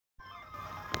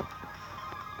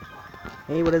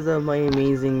Hey, what is up, my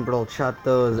amazing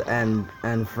brochatos and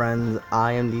friends?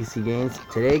 I am DC Games.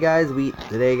 Today, guys,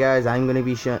 I'm gonna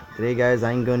be showing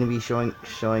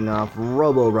off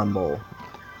Robo Rumble.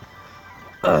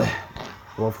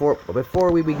 Well,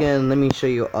 before we begin, let me show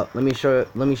you off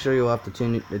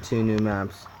the two new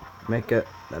maps. Make a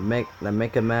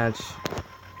match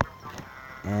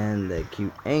and the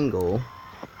cute angle.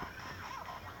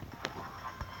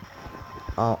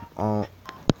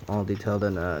 All detailed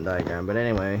in a diagram. But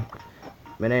anyway,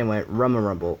 Rumble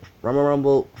Rumble. For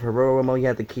Rumble Rumble, you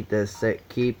have to keep safe.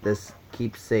 Keep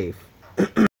safe.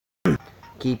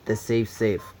 Keep the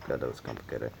safe. God, that was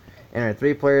complicated. Enter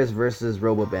 3 players versus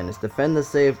Robo Bandits. Defend the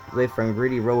safe from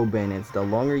greedy Robo Bandits. The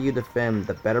longer you defend,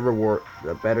 the better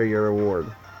your reward.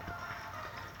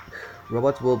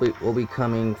 Robots will be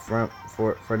coming for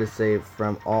the save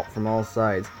from all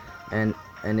sides, and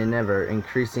in ever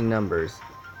increasing numbers.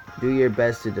 Do your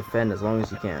best to defend as long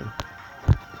as you can.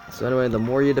 So anyway, the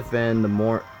more you defend, the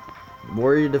more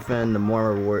rewards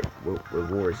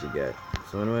you get.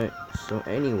 So anyway,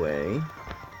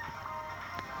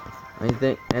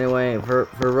 for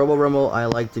Robo Rumble, I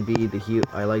like to be the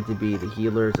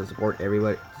healer to support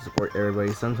everybody.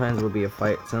 Sometimes it will be a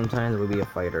fight. Sometimes it will be a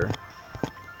fighter.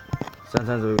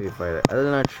 I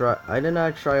did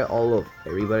not try all of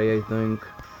everybody, I think.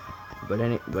 But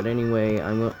anyway,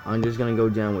 I'm just gonna go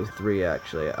down with 3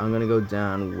 actually. I'm gonna go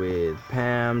down with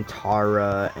Pam,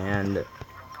 Tara, and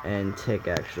Tick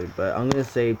actually. But I'm gonna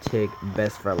save Tick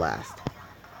best for last.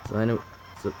 But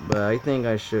I think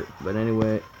I should. But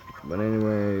anyway,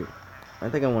 I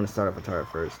think I want to start off with Tara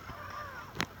first.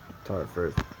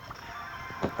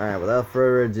 Alright, without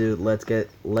further ado, let's get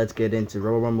into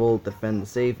Robo Rumble, defend the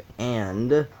safe,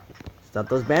 and stop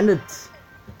those bandits.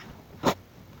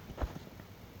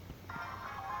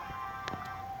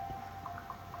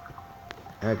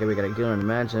 Okay, we got a killer in the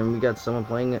match, and we got someone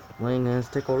playing as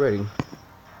Tick already.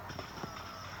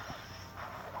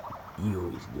 You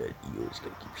always gotta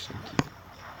keep sneaky.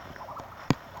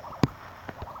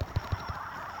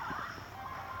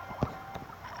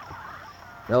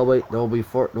 There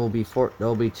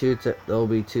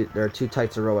are 2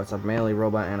 types of robots, a melee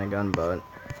robot and a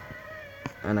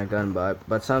gunbot.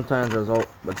 But sometimes a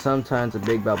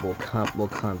big bot will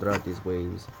come throughout these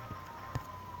waves.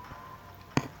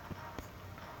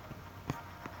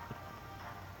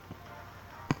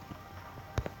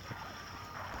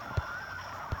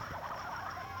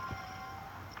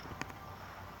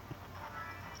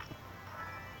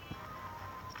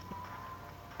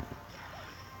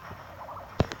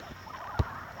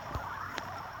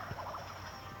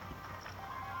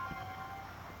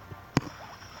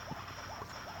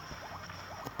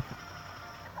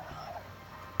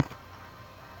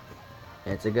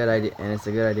 It's a good idea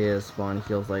to spawn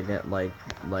heals like that, right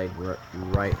near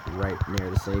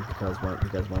the save because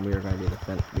when we are going to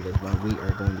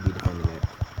be defending it.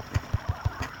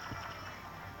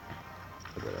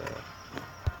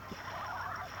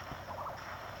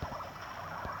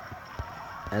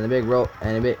 And the big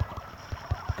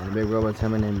robot's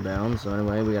coming inbound. So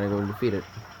anyway, we gotta go defeat it.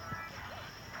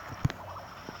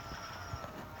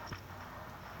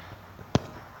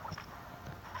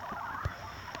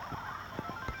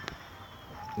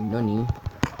 Nani?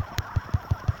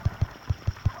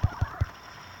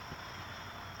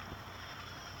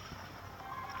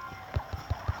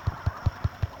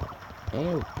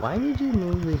 Hey, why did you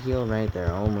move the heal right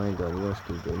there? Oh my god, you are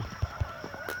stupid.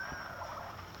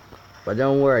 But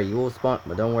don't worry, you will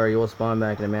spawn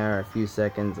back in a matter of a few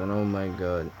seconds. And oh my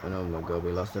god,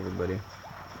 we lost everybody.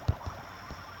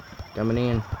 Coming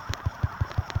in.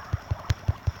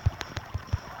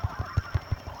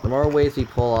 The more waves we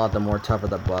pull out, the more tougher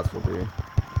the bots will be.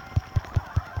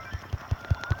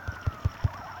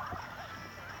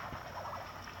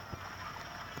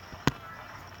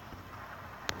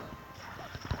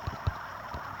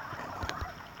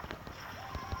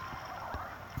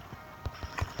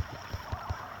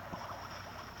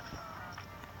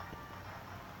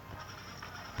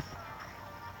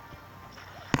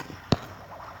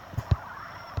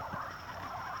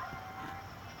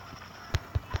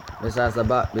 Besides the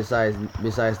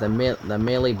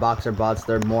melee boxer bots,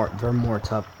 they're more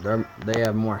tough. They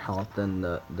have more health than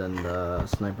the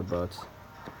sniper bots.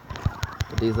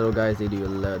 But these little guys, they do a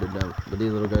lot of them. But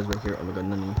these little guys right here, oh my god,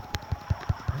 none.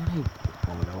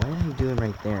 What are you doing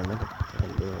right there?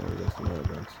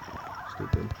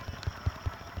 Stupid.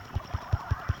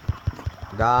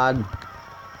 God,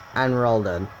 and we're all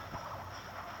dead.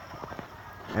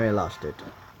 And we lost it.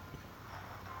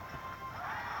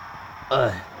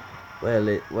 Well, at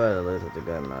least it's a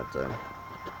good match then.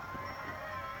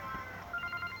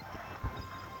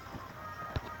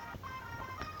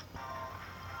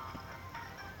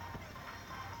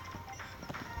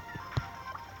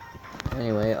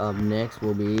 Anyway, up next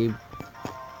will be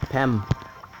Pam.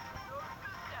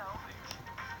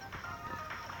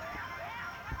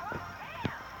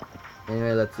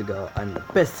 Anyway, let's go. I'm the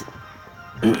best.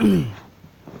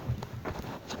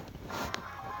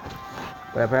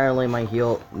 But apparently my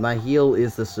heal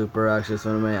is the super actually. So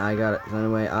anyway, I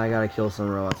gotta kill some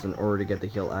robots in order to get the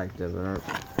heal active.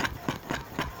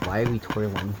 Why are we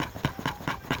toiling?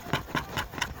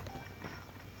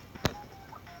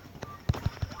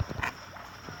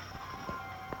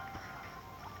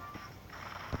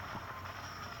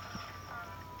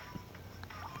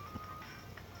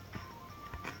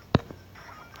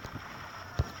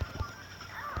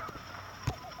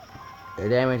 The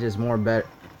damage is more better.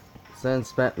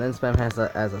 Since spam has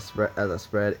as a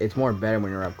spread, it's more better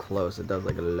when you're up close. It does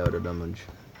like a load of damage.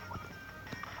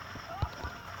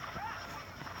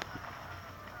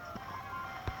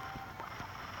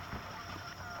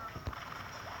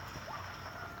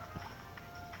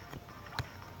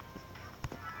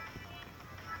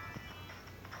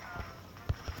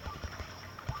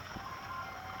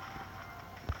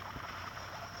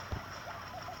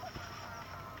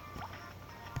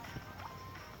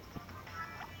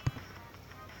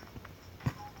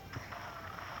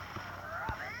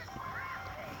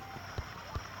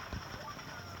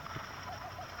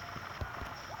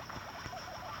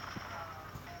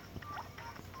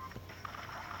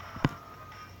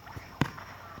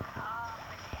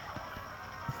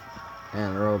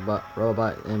 And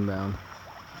robot inbound.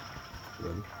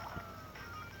 Good.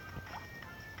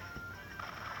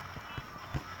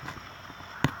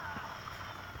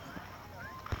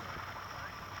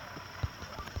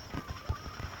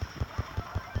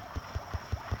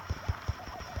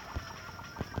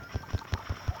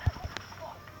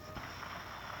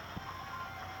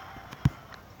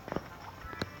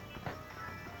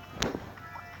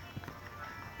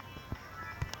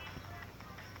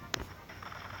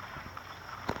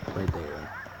 Right there.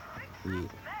 Yeah.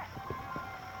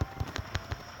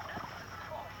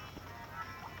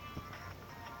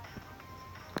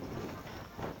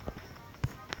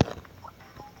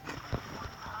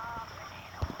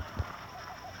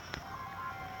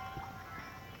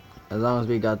 As long as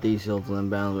we got these shields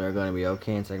inbound, we're going to be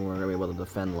okay. And second, we're going to be able to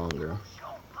defend longer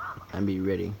and be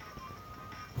ready.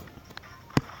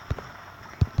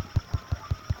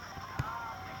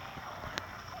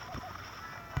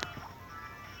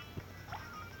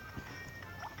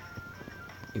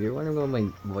 If you're wondering why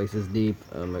my voice is deep,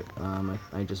 I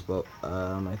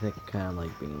think I kind of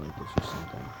like being like this or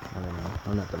something. I don't know.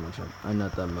 I'm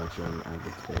not that much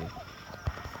active today.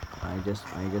 I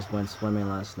just went swimming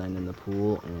last night in the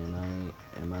pool, and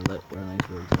my legs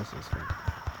were exhausted as fuck.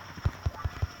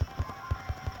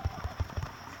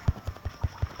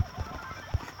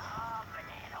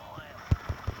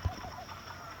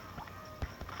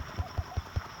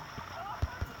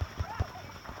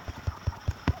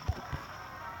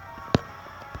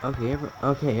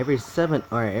 Every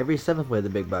seventh way the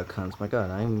big bug comes. My God,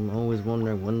 I'm always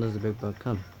wondering when does the big bug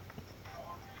come.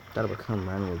 Thought it would come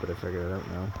randomly, but I figured it out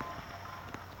now.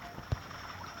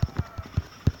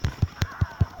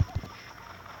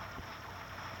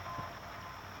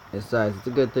 Besides, it's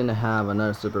a good thing to have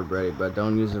another super ready, but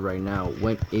don't use it right now.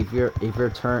 If you're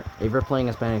playing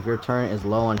a span, if your turn is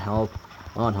low on health,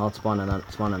 spawn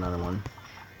another one.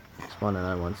 Spawn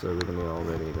another one so we can be all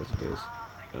ready just in case.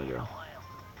 There we go.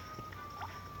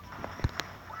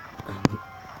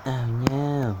 Oh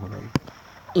no! Hold on.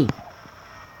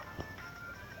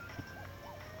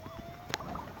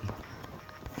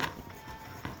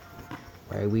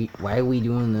 Why are we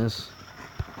doing this?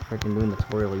 Freaking doing the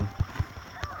twirly.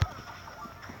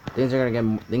 Things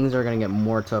are gonna get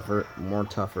more tougher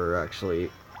actually.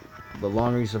 The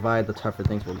longer you survive, the tougher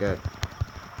things will get.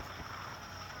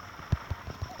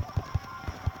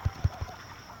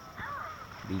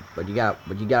 But you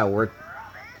gotta work.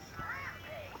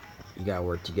 You gotta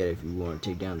work to get it if you want to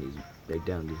take down these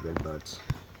red butts.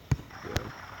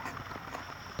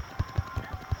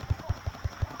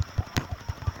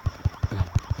 Yeah.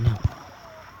 No.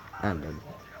 I'm dead.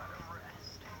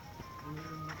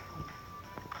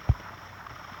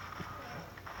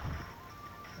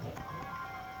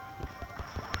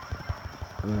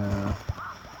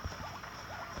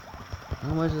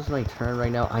 How much is my turn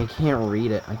right now? I can't read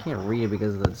it. I can't read it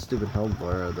because of the stupid health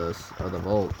bar or the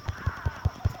vault.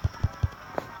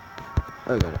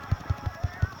 Oh god.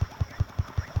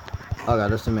 Oh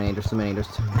god, there's too many.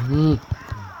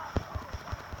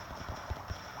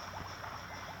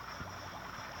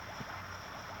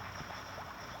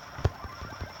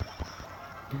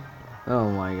 Oh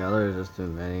my god, there's just too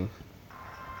many.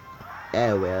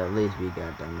 Oh well, at least we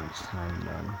got that much time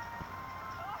done.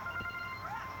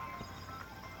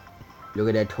 Look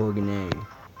at that Torganay.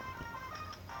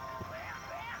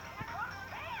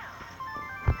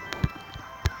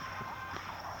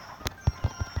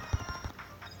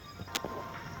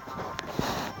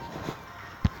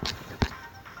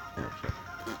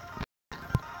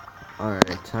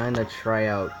 Alright, time to try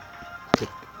out.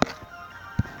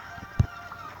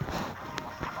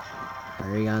 I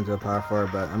already got into a power 4,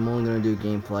 but I'm only gonna do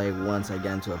gameplay once I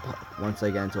get into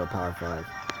a power 5.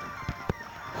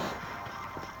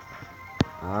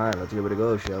 Alright, let's give it a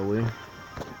go, shall we?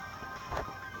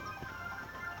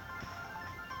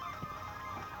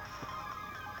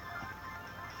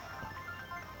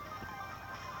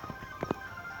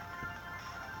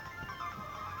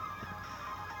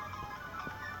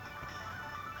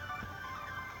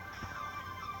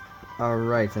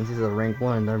 Alright, since he's a rank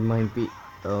 1, there might be...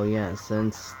 Oh yeah,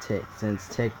 since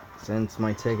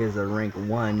my tick is a rank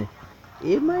 1,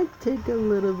 it might take a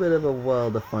little bit of a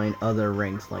while to find other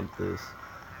ranks like this.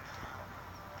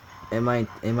 It might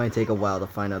take a while to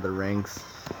find other ranks.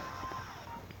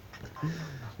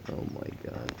 Oh my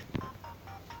god.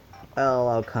 Well,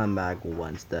 I'll come back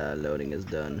once the loading is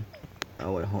done.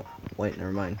 Oh wait,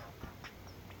 never mind.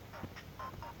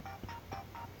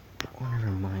 Oh,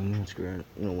 never mind. That's great.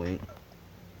 No, wait.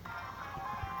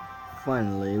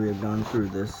 Finally, we have gone through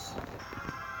this.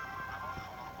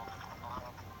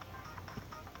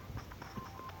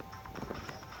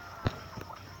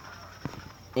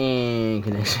 And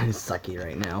connection is sucky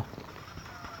right now.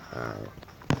 Alright.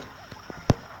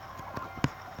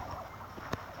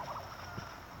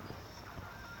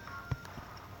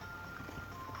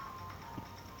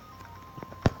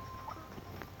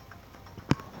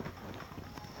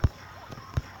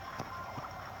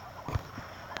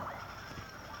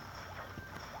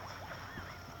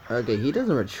 Okay, he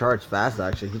doesn't recharge fast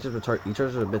actually. He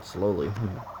charges a bit slowly.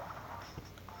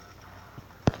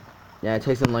 Yeah, it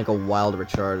takes him like a while to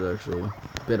recharge actually. A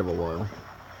bit of a while.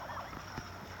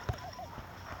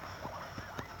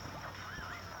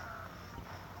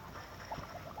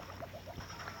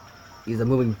 He's a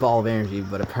moving ball of energy,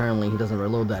 but apparently he doesn't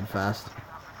reload that fast.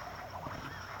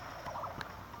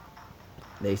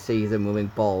 They say he's a moving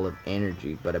ball of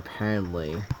energy, but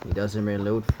apparently he doesn't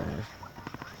reload fast.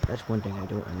 That's one thing I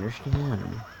don't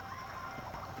understand.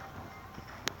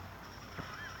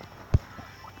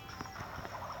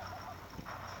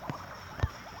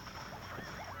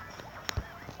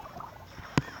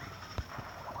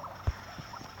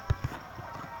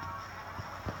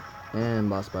 And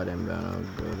boss fight inbound. I'll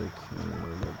go to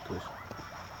this.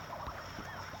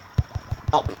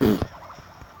 Oh!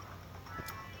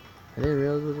 I didn't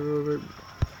realize it was a little bit.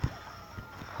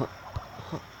 Huh,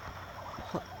 huh,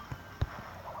 huh.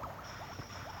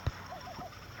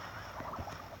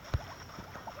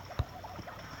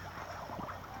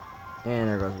 And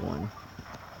there goes one.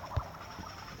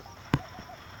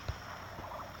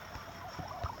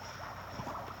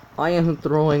 I am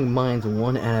throwing mines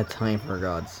one at a time, for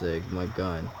God's sake. My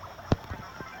god.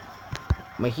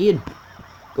 My head!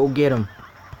 Go get him!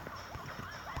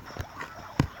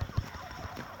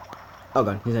 Oh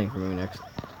god, he's aiming for me next.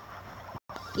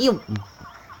 Ew!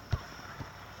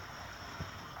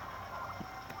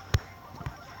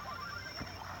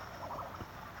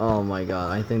 Oh my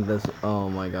god, I think this. Oh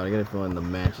my god, I get a feeling the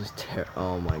match is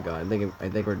oh my god, I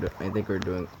think we're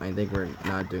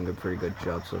not doing a pretty good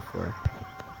job so far.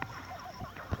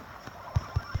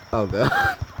 Oh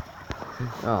god.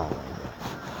 Oh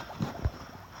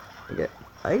my god.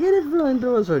 I get a feeling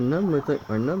those are not my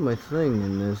thing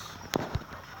in this.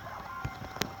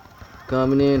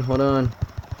 Coming in, hold on.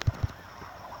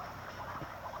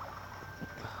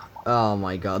 Oh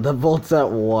my god, the volt's at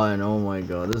 1. Oh my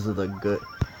god, this is a good.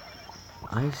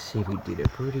 I say we did a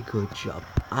pretty good job.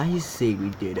 I say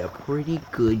we did a pretty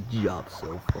good job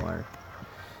so far.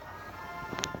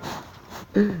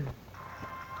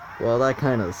 Well, that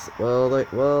kind of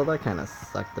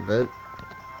sucked a bit.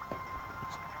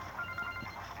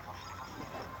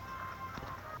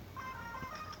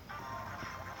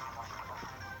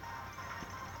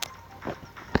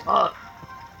 Oh,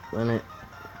 win it.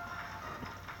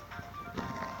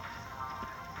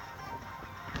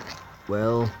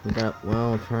 Well, we got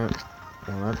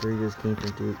after he just came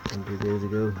from two days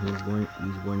ago. He's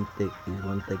one thick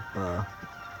bar.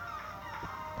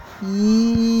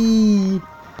 Yee.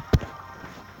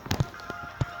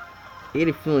 I get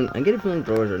a feeling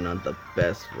throwers are not the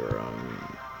best for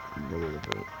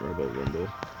Robo Wimble or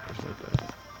something like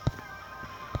that.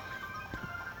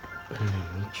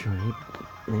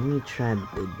 Let me try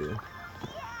the.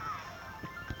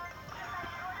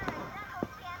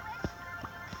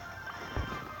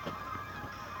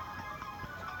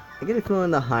 I get a feeling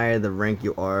the higher the rank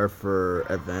you are for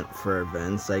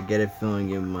events, I get a feeling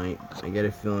you might. I get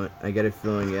a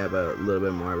feeling you have a little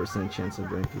bit more of a percent chance of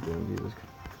joining people in Jesus.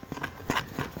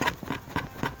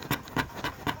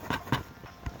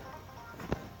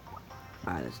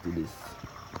 Alright, let's do this.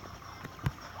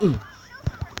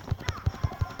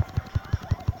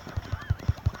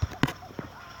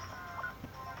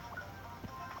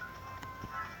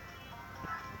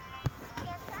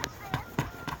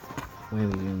 Why are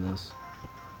we doing this?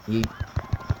 Yeet.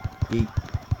 Yeet.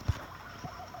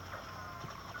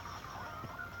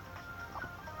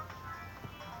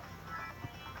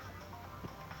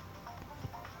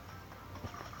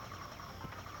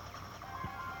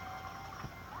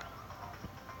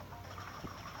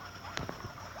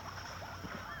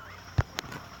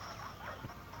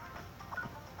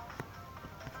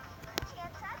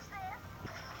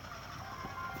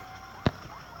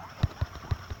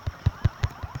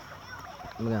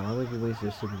 Oh my god, why would you waste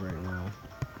your super right now?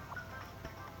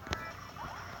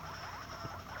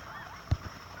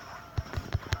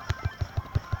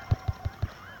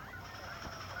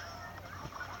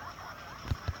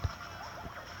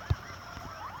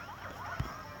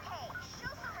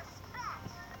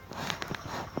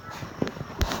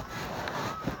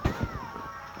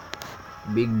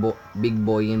 Big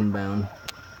boy inbound.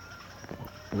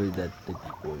 Where's that big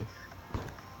boy?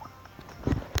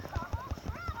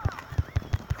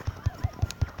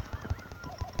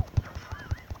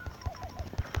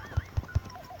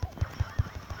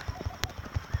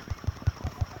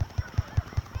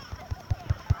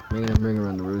 Maybe I'm bringing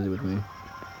around the Rosie with me.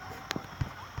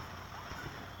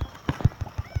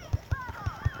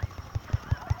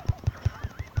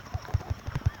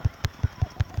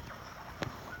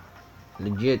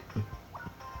 Legit.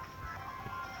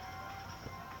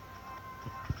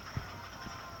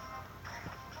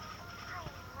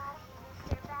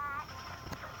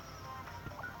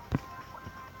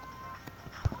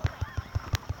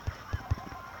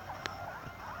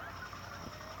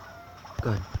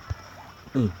 Good.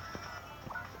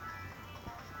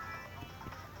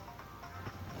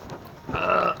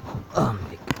 Oh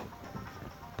my god.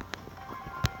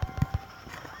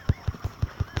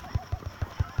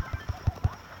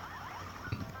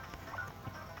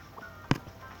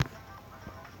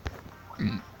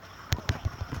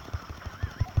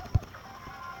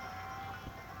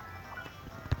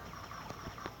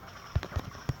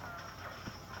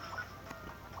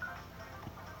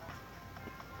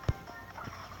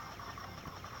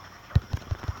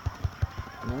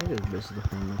 I just missed the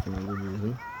phone for no good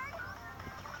reason.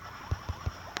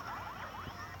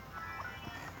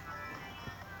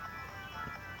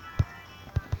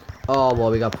 Oh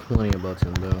well, we got plenty of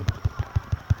buttons though.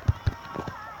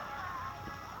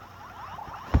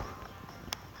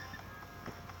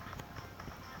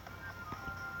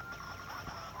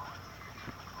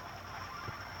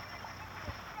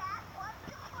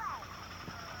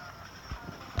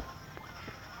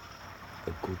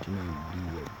 A good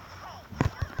idea.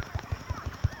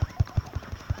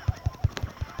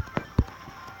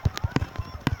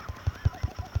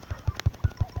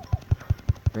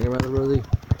 Bring around the Rosie.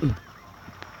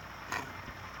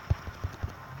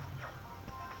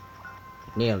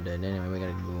 Nailed it. Anyway, we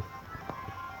gotta go.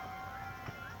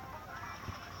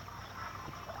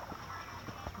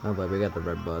 Oh, but we got the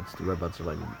red butts. The red butts are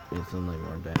like instantly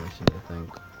more damaging, I think.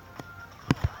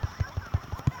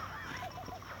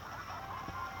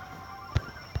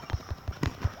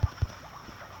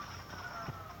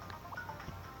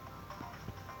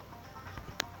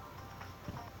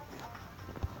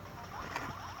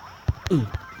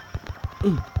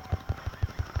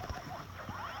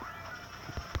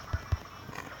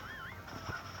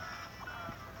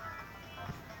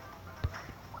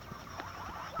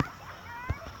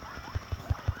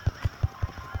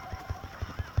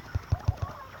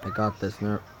 I got this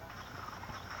now.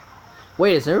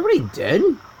 Wait, is everybody dead?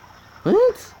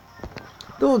 What?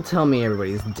 Don't tell me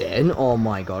everybody's dead. Oh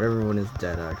my god, everyone is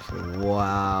dead actually.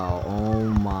 Wow. Oh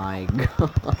my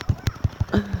god.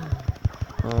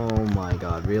 Oh my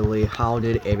god, really? How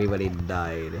did everybody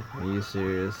die? Are you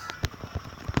serious?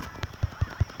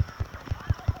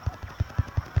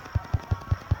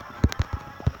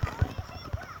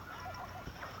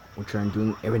 We're trying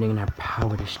doing everything in our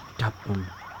power to stop them.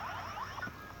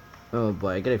 Oh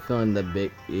boy, I get a feeling that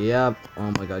big. Yep.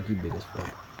 Oh my god, you big as fuck.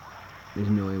 There's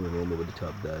no way we're Robo with the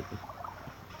top that.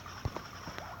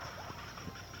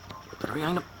 Put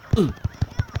behind him.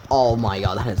 Oh my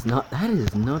god, that is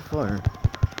not far.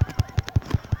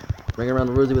 Bring around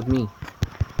the Rosie with me.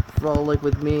 Frolic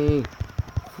with me.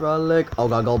 Frolic. Oh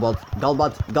god, gold bots. Gold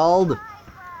bots. Gold.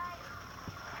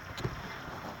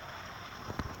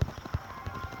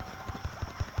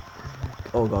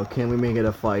 Oh god, can we make it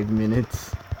to 5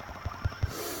 minutes?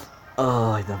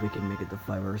 Oh, I thought we could make it to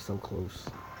 5. We were so close.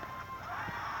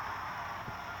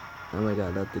 Oh my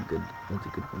god, that's a good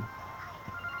one.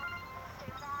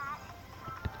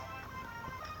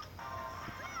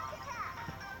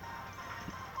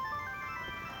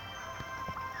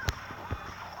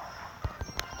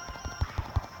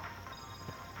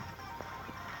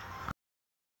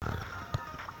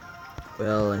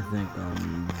 Well, I think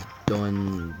I'm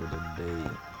done for the day.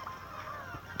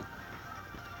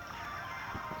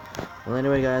 Well,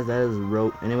 anyway, guys, that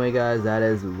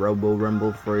is Robo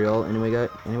Rumble for y'all. Anyway,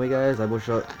 guys, I will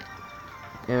show.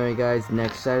 Anyway, guys,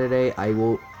 next Saturday I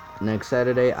will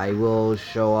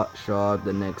show up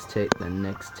the next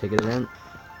ticket event.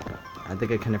 I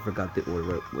think I kind of forgot the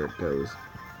order where it goes.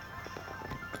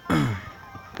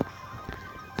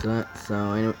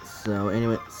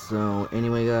 So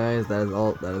anyway, guys, that is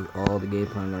all the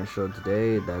gameplay I'm gonna show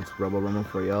today. That's Robo Rumble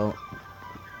for y'all,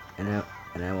 and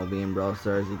I will be in Brawl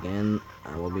Stars again.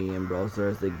 I will be in Brawl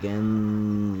Stars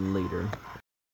again later.